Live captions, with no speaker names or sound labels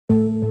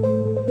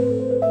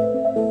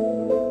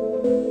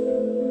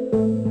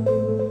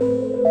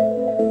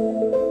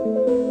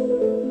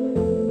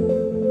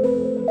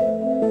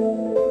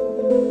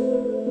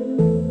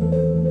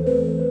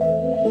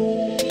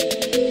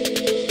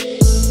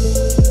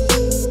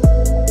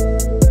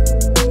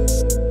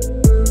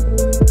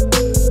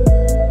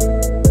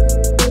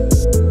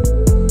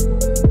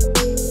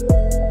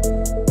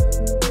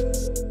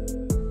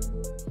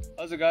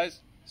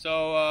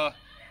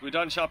we're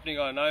done sharpening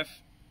our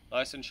knife,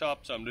 nice and sharp,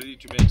 so I'm ready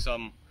to do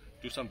some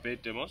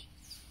bait demos.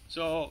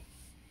 So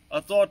I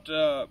thought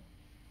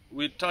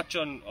we'd touch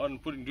on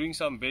doing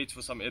some baits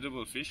for some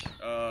edible fish.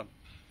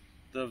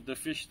 The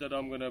fish that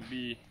I'm going to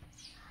be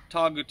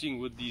targeting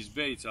with these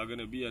baits are going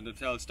to be a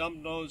Natal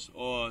stumpnose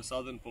or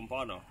southern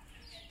pompano.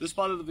 This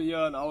part of the year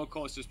on our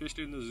coast,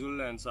 especially in the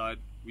Zululand side,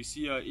 we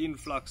see an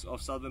influx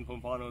of southern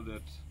pompano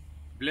that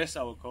bless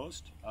our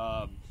coast,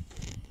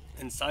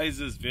 and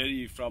sizes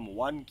vary from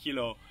 1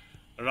 kilo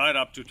right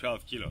up to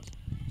 12 kilos.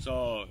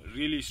 So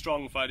really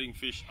strong fighting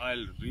fish.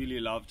 I really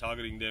love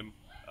targeting them.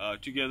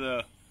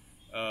 Together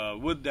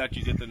with that,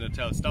 you get the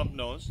Natal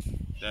stumpnose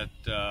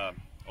that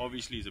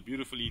obviously is a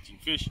beautiful eating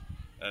fish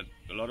that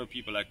a lot of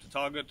people like to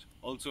target.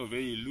 Also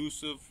very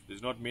elusive.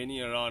 There's not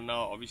many around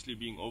now, obviously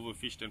being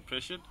overfished and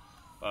pressured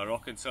by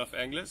rock and surf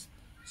anglers.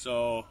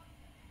 So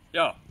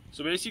yeah,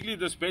 so basically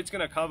this bait's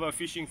going to cover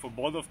fishing for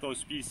both of those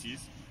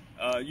species.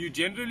 You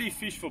generally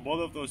fish for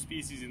both of those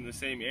species in the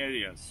same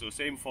areas, so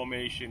same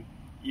formation,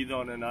 either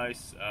on a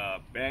nice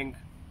bank,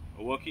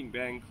 a working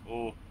bank,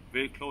 or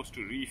very close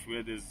to reef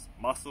where there's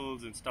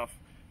mussels and stuff,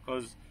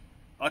 because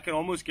I can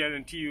almost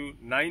guarantee you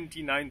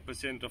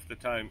 99% of the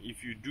time,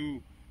 if you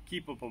do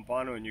keep a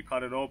pompano and you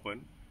cut it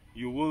open,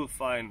 you will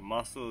find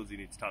mussels in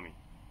its tummy.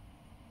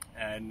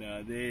 And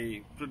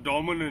they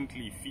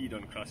predominantly feed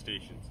on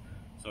crustaceans.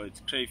 So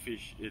it's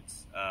crayfish,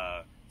 it's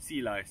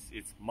sea lice,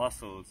 it's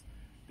mussels.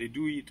 They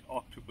do eat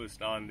octopus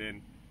now and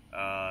then.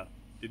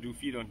 They do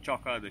feed on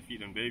chokka, they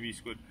feed on baby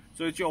squid.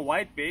 So it's your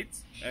white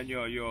baits and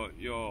your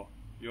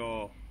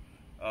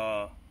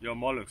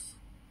mollusks.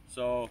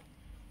 So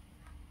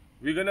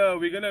we're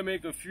gonna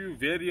make a few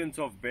variants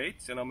of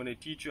baits, and I'm gonna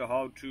teach you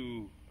how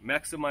to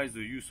maximize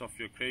the use of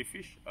your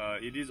crayfish.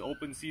 It is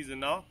open season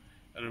now,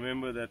 and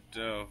remember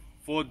that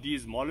for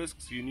these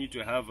mollusks you need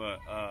to have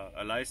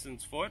a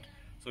license for it.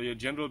 So your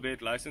general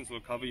bait license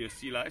will cover your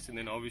sea lice, and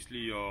then obviously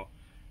your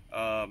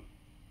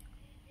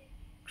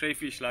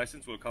crayfish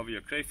license will cover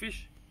your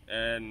crayfish,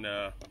 and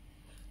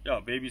yeah,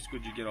 baby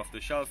squid you get off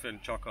the shelf,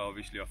 and chokka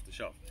obviously off the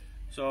shelf.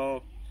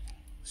 So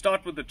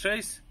start with the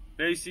trace.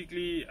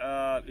 Basically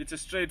it's a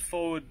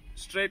straightforward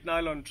straight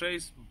nylon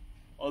trace.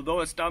 Although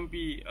a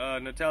stumpy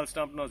Natal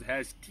stumpnose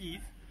has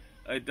teeth,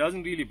 it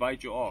doesn't really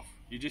bite you off.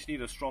 You just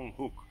need a strong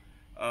hook,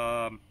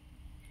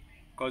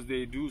 because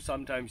they do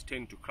sometimes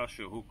tend to crush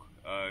your hook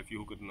if you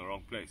hook it in the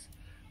wrong place.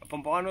 A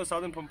pompano,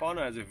 southern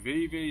pompano, has a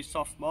very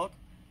soft mouth,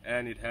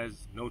 and it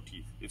has no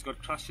teeth. It's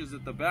got crushes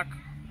at the back.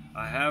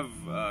 I have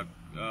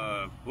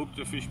hooked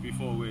a fish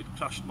before where it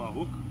crushed my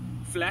hook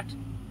flat.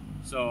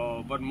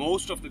 So, but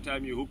most of the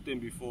time you hook them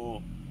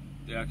before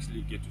they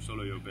actually get to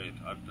swallow your bait.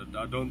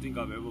 I don't think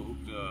I've ever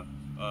hooked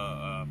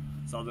a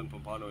southern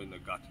pompano in the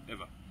gut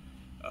ever,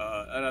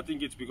 and I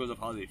think it's because of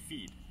how they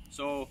feed.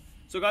 So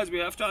guys, we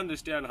have to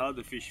understand how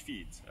the fish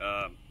feeds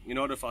in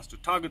order for us to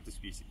target the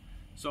species.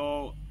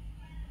 So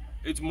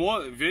it's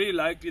very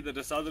likely that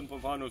the southern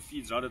pompano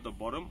feeds right at the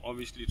bottom,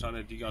 obviously trying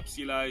to dig up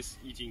sea lice,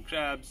 eating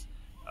crabs,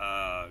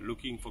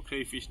 looking for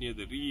crayfish near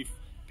the reef,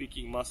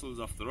 picking mussels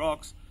off the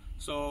rocks.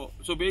 So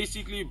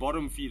basically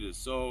bottom feeders.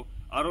 So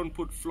I don't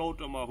put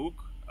float on my hook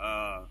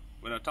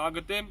when I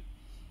target them.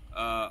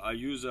 I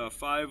use a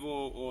 5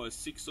 or a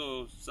 6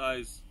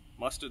 size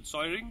mustard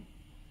soy ring.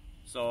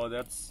 So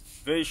that's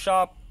very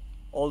sharp,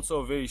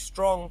 also very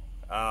strong,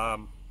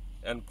 and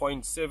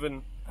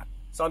 0.7.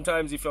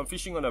 Sometimes if I'm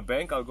fishing on a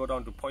bank, I'll go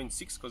down to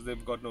 0.6 because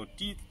they've got no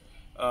teeth,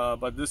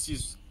 but this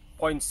is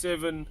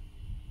 0.7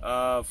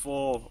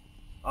 for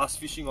us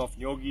fishing off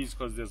nyogis,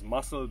 because there's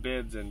mussel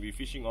beds and we're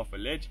fishing off a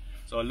ledge.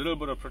 So a little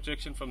bit of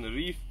protection from the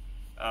reef,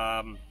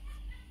 and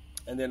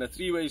then a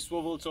 3-way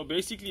swivel. So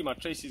basically my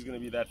trace is going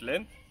to be that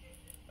length.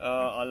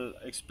 I'll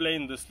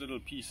explain this little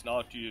piece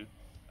now to you,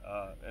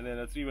 and then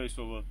a 3-way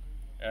swivel.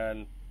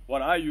 And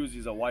what I use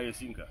is a wire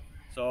sinker.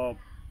 So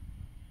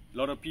a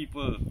lot of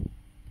people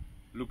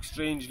look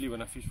strangely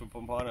when I fish for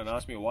pompano and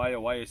ask me why a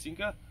wire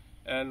sinker.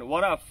 And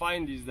what I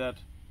find is that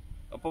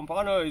a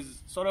pompano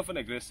is sort of an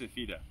aggressive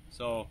feeder.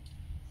 So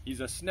he's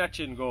a snatch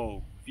and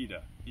go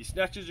feeder. He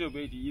snatches your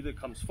bait, he either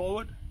comes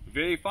forward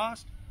very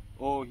fast,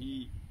 or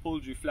he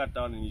pulls you flat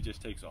down and he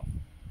just takes off.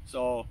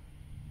 So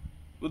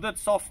with that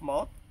soft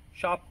mouth,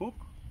 sharp hook,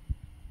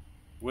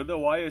 with a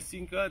wire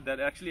sinker, that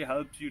actually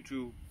helps you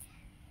to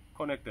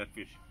connect that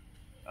fish.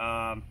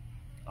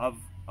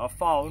 I've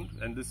found,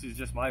 and this is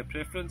just my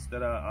preference,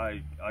 that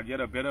I get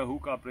a better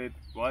hookup rate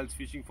whilst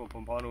fishing for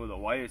pompano with a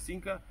wire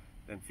sinker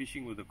than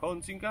fishing with a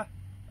cone sinker.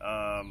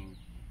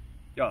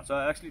 Yeah, so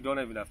I actually don't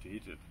even have to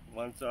hit it.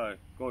 Once I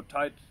go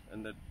tight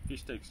and the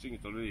fish takes string,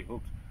 it's already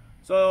hooked.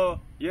 So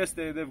yes,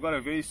 they've got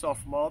a very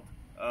soft mouth.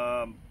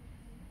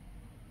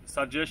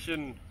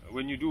 Suggestion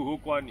when you do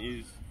hook one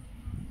is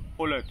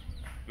pull it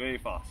very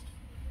fast,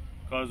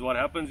 because what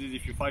happens is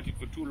if you fight it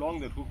for too long,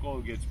 that hook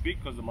hole gets big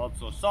because the mouth's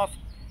so soft,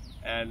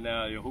 and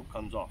your hook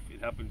comes off.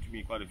 It happened to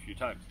me quite a few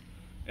times.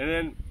 And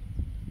then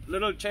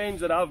little change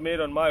that I've made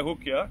on my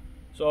hook here.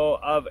 So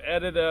I've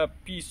added a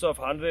piece of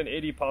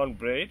 180-pound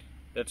braid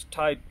that's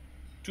tied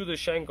to the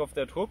shank of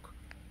that hook,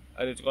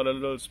 and it's got a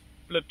little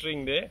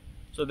splittering there.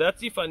 So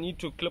that's if I need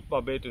to clip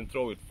my bait and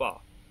throw it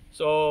far.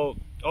 So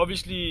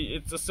obviously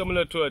it's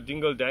similar to a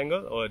dingle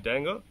dangle or a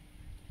dangle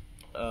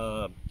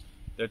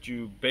that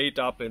you bait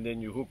up and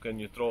then you hook and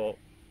you throw.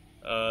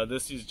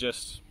 This is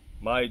just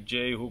my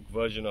J hook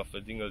version of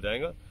a dingle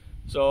dangle.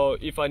 So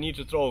if I need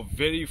to throw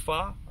very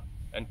far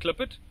and clip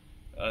it,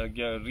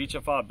 reach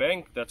a far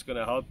bank, that's going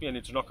to help me, and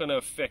it's not going to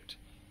affect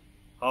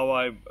how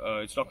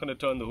it's not going to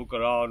turn the hook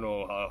around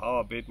or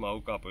how I bait my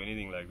hook up or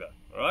anything like that.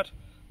 Alright,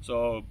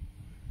 so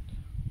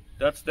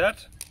that's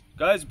that,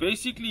 guys.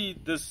 Basically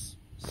this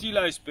sea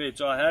lice bait,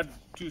 so I had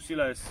 2 sea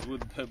lice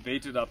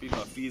baited up in my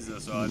freezer,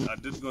 so I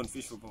did go and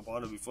fish for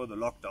pompano before the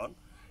lockdown,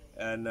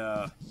 and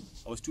I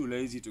was too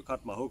lazy to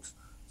cut my hooks.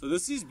 So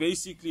this is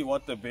basically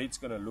what the bait's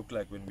going to look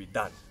like when we're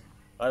done.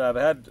 And I've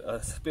had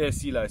a spare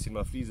sea lice in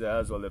my freezer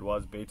as well that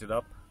was baited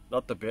up.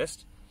 Not the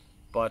best,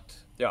 but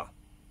yeah.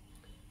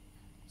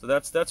 So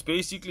that's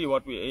basically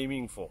what we're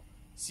aiming for.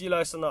 Sea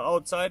lice on the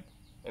outside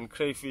and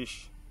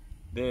crayfish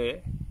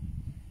there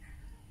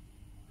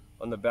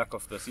on the back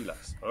of the sea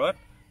lice. Alright,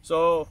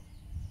 so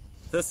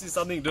this is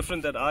something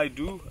different that I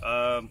do.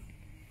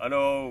 I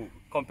know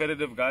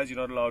competitive guys, you're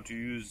not allowed to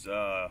use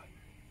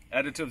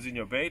additives in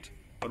your bait,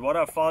 but what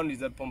I found is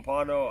that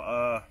pompano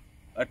are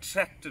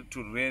attracted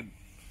to red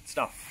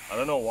stuff. I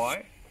don't know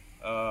why.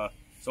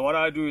 So what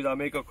I do is I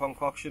make a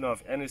concoction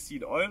of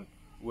aniseed oil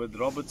with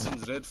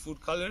Robertson's red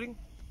food coloring,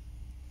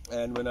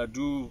 and when I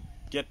do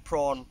get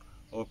prawn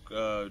or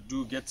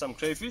do get some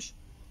crayfish,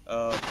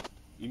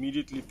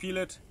 immediately peel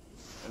it,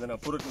 and then I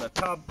put it in a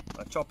tub.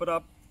 I chop it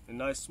up in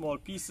nice small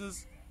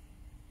pieces,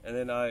 and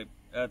then I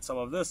add some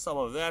of this, some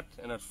of that,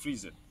 and I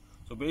freeze it.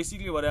 So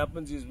basically what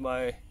happens is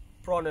my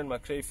prawn and my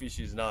crayfish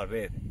is now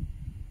red.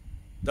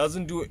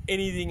 Doesn't do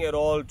anything at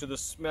all to the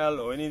smell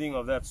or anything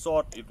of that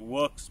sort. It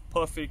works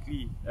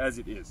perfectly as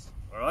it is.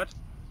 Alright,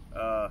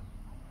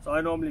 so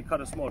I normally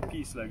cut a small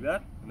piece like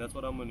that, and that's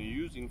what I'm going to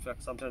use. In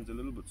fact, sometimes a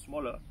little bit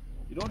smaller.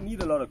 You don't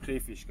need a lot of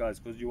crayfish, guys,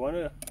 because you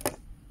wanna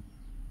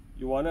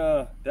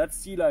that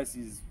sea lice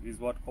is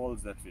what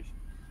calls that fish.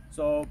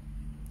 So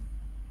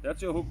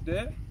that's your hook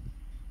there.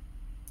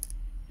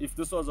 If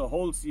this was a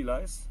whole sea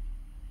lice,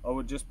 I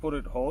would just put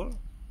it whole,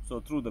 so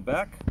through the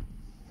back.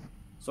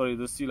 Sorry,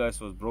 this sea lice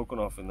was broken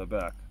off in the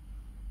back,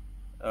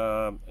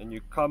 and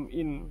you come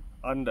in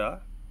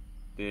under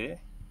there,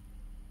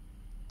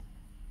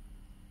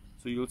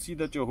 so you'll see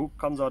that your hook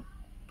comes out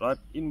right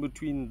in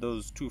between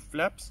those 2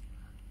 flaps.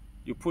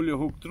 You pull your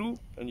hook through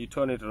and you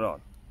turn it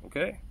around.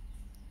 Okay,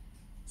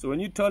 so when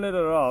you turn it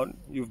around,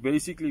 you've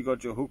basically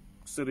got your hook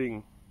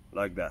sitting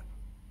like that.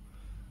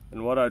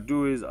 And what I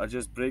do is I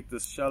just break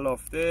this shell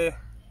off there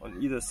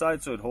on either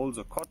side so it holds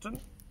a cotton,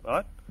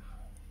 right?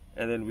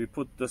 And then we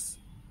put this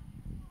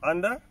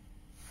under,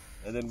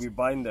 and then we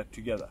bind that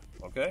together.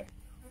 Okay,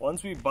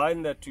 once we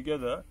bind that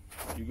together,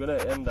 you're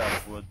gonna end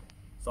up with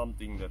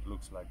something that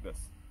looks like this.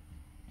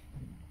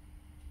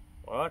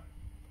 Alright,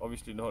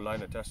 obviously no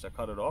line attached, I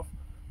cut it off,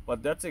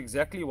 but that's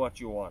exactly what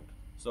you want.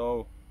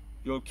 So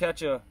you'll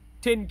catch a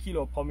 10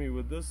 kilo pommy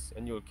with this,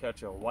 and you'll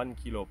catch a 1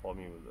 kilo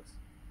pommy with this.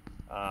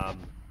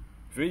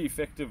 Very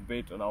effective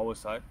bait on our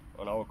side,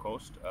 on our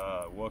coast.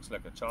 Works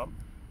like a charm.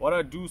 What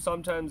I do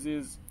sometimes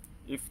is,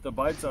 if the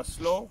bites are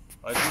slow,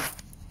 I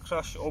just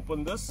crush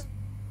open this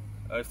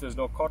if there's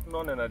no cotton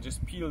on, and I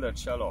just peel that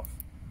shell off.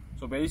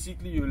 So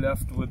basically you're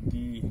left with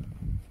the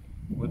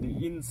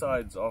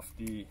insides of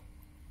the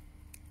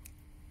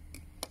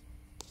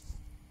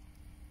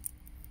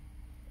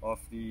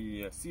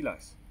sea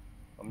lice.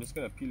 I'm just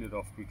going to peel it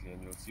off quickly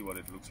and you'll see what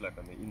it looks like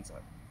on the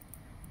inside.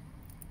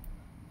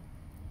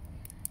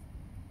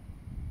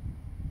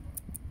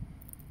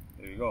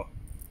 There you go.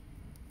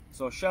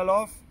 So shell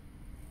off,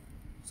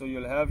 so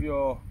you'll have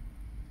your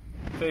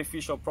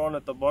crayfish or prawn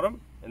at the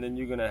bottom, and then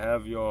you're going to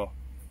have your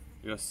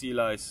sea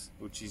lice,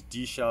 which is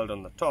deshelled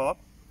on the top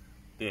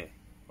there.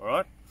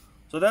 Alright,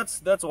 so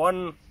that's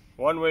one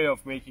way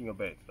of making a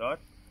bait, right?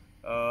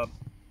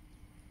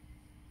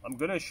 I'm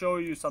going to show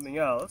you something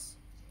else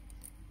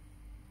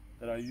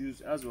that I use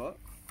as well.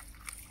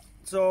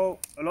 So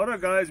a lot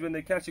of guys, when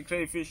they catch a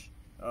crayfish,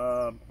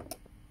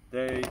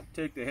 they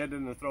take the head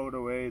and throw it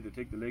away, they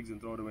take the legs and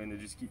throw it away, and they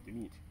just keep the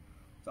meat.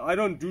 So I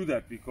don't do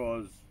that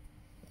because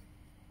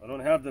I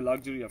don't have the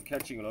luxury of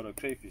catching a lot of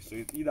crayfish. So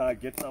it's either I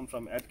get some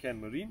from Atcan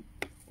Marine,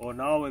 or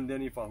now and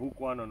then if I hook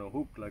one on a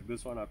hook, like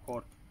this one I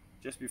caught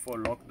just before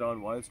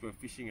lockdown whilst we're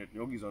fishing at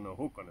Yogi's on a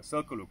hook, on a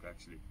circle hook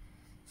actually.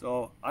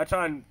 So I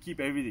try and keep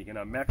everything, and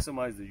I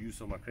maximize the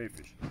use of my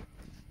crayfish.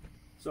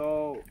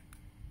 So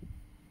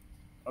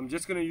I'm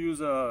just going to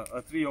use a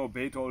 3/0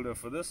 bait holder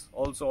for this.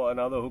 Also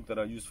another hook that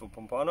I use for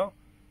pompano.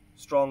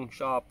 Strong,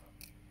 sharp.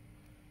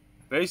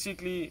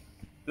 Basically,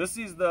 this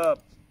is the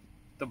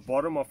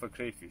bottom of a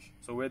crayfish.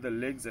 So where the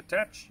legs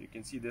attach, you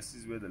can see this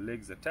is where the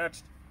legs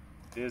attached.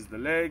 There's the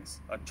legs.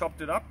 I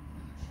chopped it up.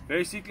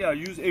 Basically, I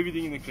use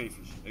everything in the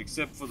crayfish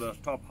except for the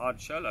top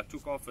hard shell. I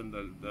took off and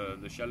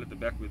the shell at the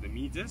back where the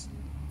meat is.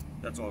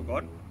 That's all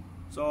gone.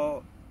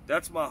 So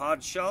that's my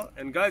hard shell.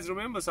 And guys,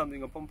 remember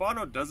something, a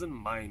pompano doesn't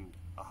mind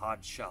a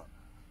hard shell,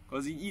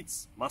 because he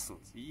eats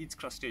mussels, he eats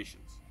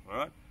crustaceans.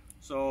 Alright,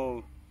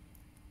 so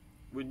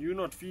when you're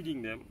not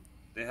feeding them,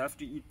 they have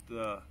to eat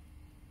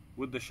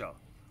with the shell.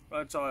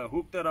 Right, so I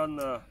hooked that on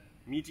the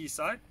meaty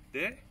side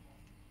there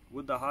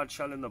with the hard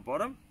shell in the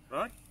bottom.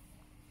 Right,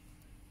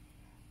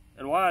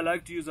 and why I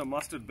like to use a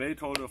mustard bait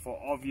holder, for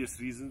obvious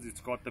reasons,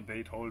 it's got the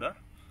bait holder,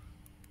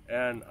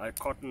 and I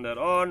cotton that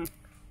on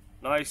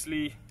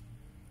nicely.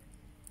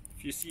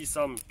 If you see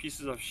some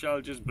pieces of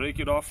shell, just break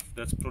it off,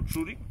 that's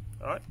protruding.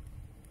 Alright,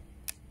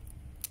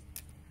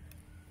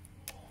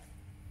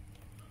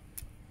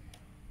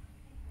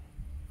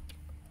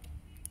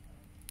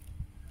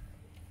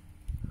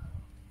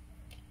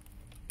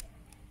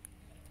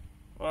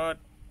 alright,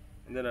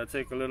 and then I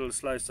take a little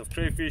slice of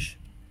crayfish.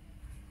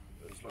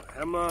 There's my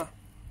hammer.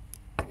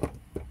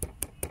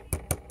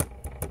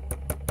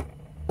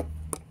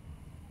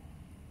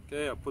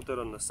 Okay, I'll put that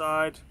on the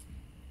side.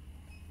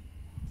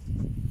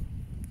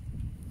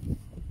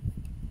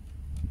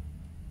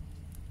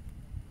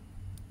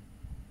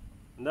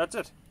 And that's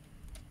it.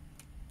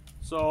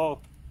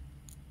 So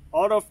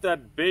out of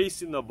that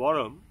base in the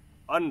bottom,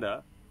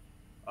 under,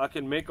 I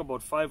can make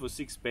about 5 or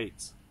 6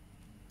 baits.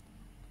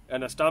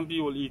 And a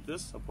stumpy will eat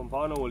this, a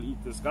pompano will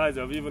eat this. Guys,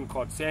 I've even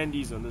caught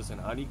sandies on this and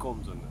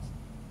honeycombs on this,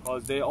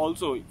 because they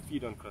also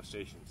feed on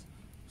crustaceans.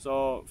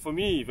 So for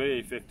me, very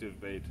effective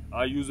bait.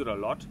 I use it a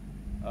lot.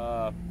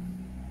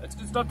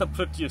 It's not the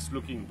prettiest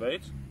looking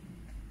bait,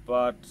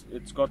 but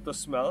it's got the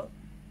smell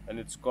and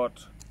it's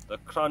got the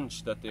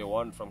crunch that they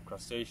want from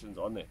crustaceans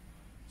on it.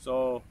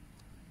 So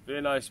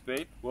very nice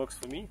bait, works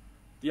for me.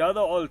 The other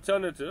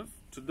alternative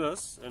to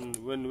this, and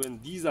when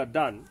these are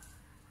done,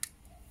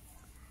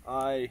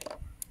 I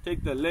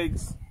take the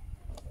legs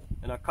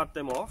and I cut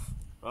them off,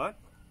 right?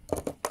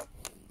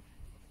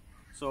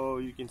 So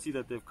you can see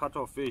that they've cut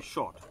off very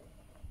short,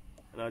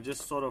 and I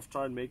just sort of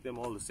try and make them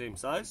all the same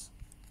size.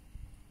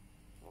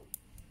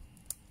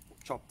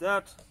 Chop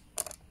that,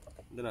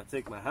 and then I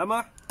take my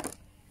hammer,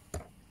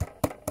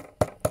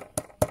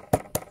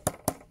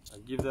 I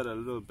give that a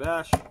little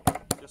bash,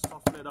 just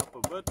soften it up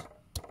a bit.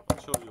 I'll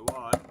show you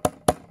why.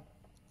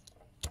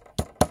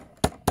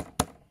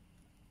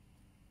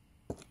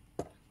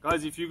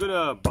 Guys, if you're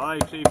gonna buy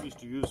crayfish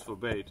to use for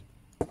bait,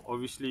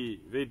 obviously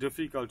very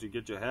difficult to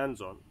get your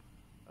hands on,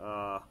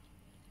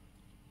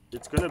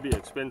 it's gonna be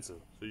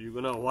expensive, so you're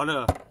gonna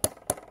wanna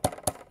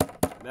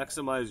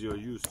maximize your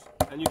use.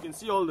 And you can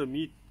see all the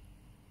meat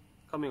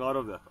coming out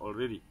of that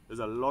already. There's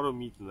a lot of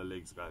meat in the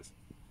legs, guys.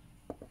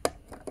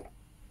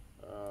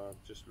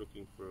 Just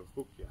looking for a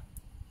hook here.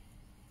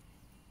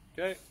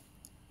 Okay,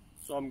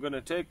 so I'm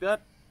gonna take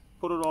that,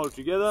 put it all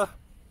together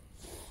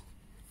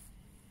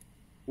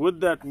with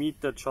that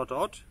meat that shot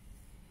out.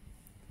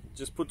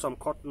 Just put some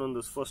cotton on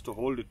this first to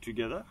hold it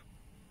together.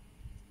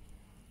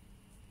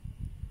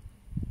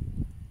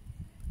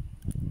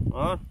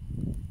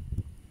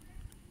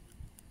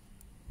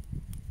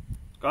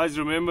 Guys,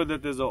 remember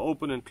that there's an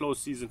open and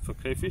closed season for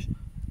crayfish,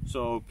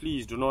 so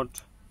please do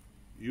not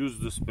use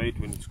this bait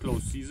when it's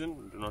closed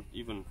season. Do not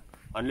even,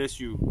 unless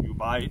you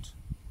buy it.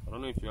 I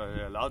don't know if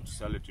you're allowed to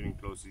sell it during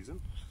closed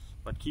season,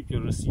 but keep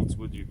your receipts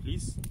with you,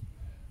 please.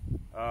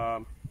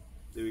 There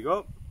we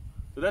go.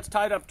 So that's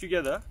tied up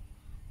together.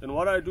 Then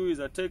what I do is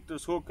I take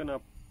this hook and I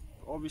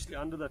obviously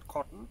under that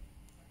cotton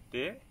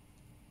there.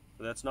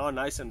 So that's now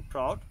nice and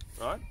proud,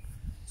 right?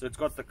 So it's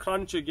got the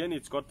crunch again,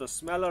 it's got the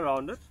smell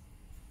around it.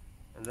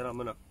 And then I'm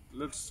gonna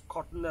let's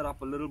cotton that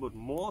up a little bit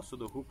more so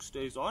the hook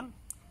stays on,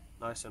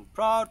 nice and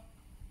proud.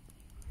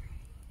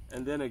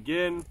 And then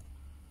again,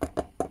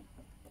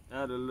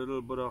 add a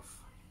little bit of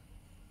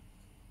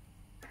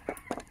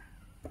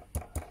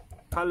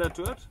color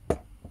to it.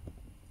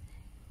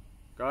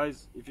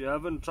 Guys, if you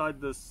haven't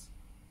tried this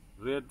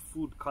red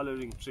food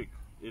coloring trick,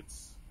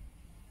 it's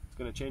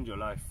gonna change your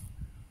life.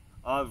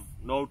 I've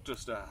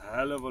noticed a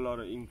hell of a lot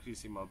of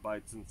increase in my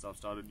bites since I've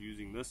started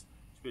using this,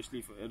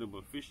 especially for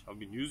edible fish. I've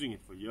been using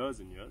it for years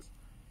and years.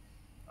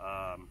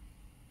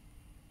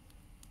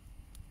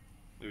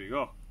 There we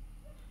go.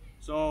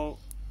 So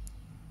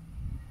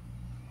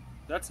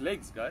that's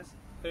legs, guys.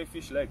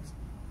 Crayfish legs.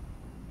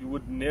 You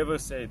would never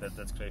say that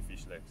that's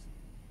crayfish legs.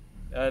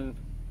 And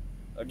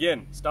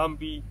again,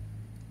 stumpy,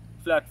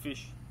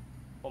 flatfish,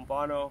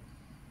 pompano,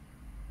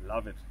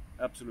 love it.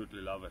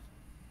 Absolutely love it.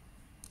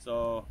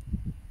 So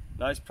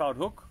nice proud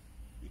hook.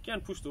 You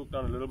can push the hook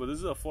down a little bit. This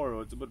is a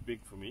 4-0, it's a bit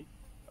big for me,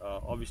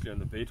 obviously on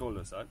the bait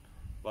holder side,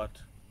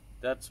 but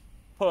that's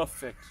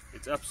perfect.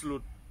 It's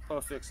absolute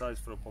perfect size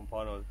for a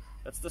pompano.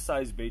 That's the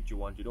size bait you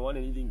want. You don't want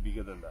anything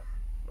bigger than that.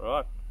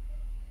 Alright,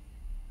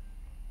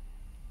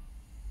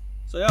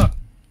 so yeah,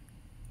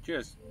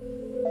 cheers.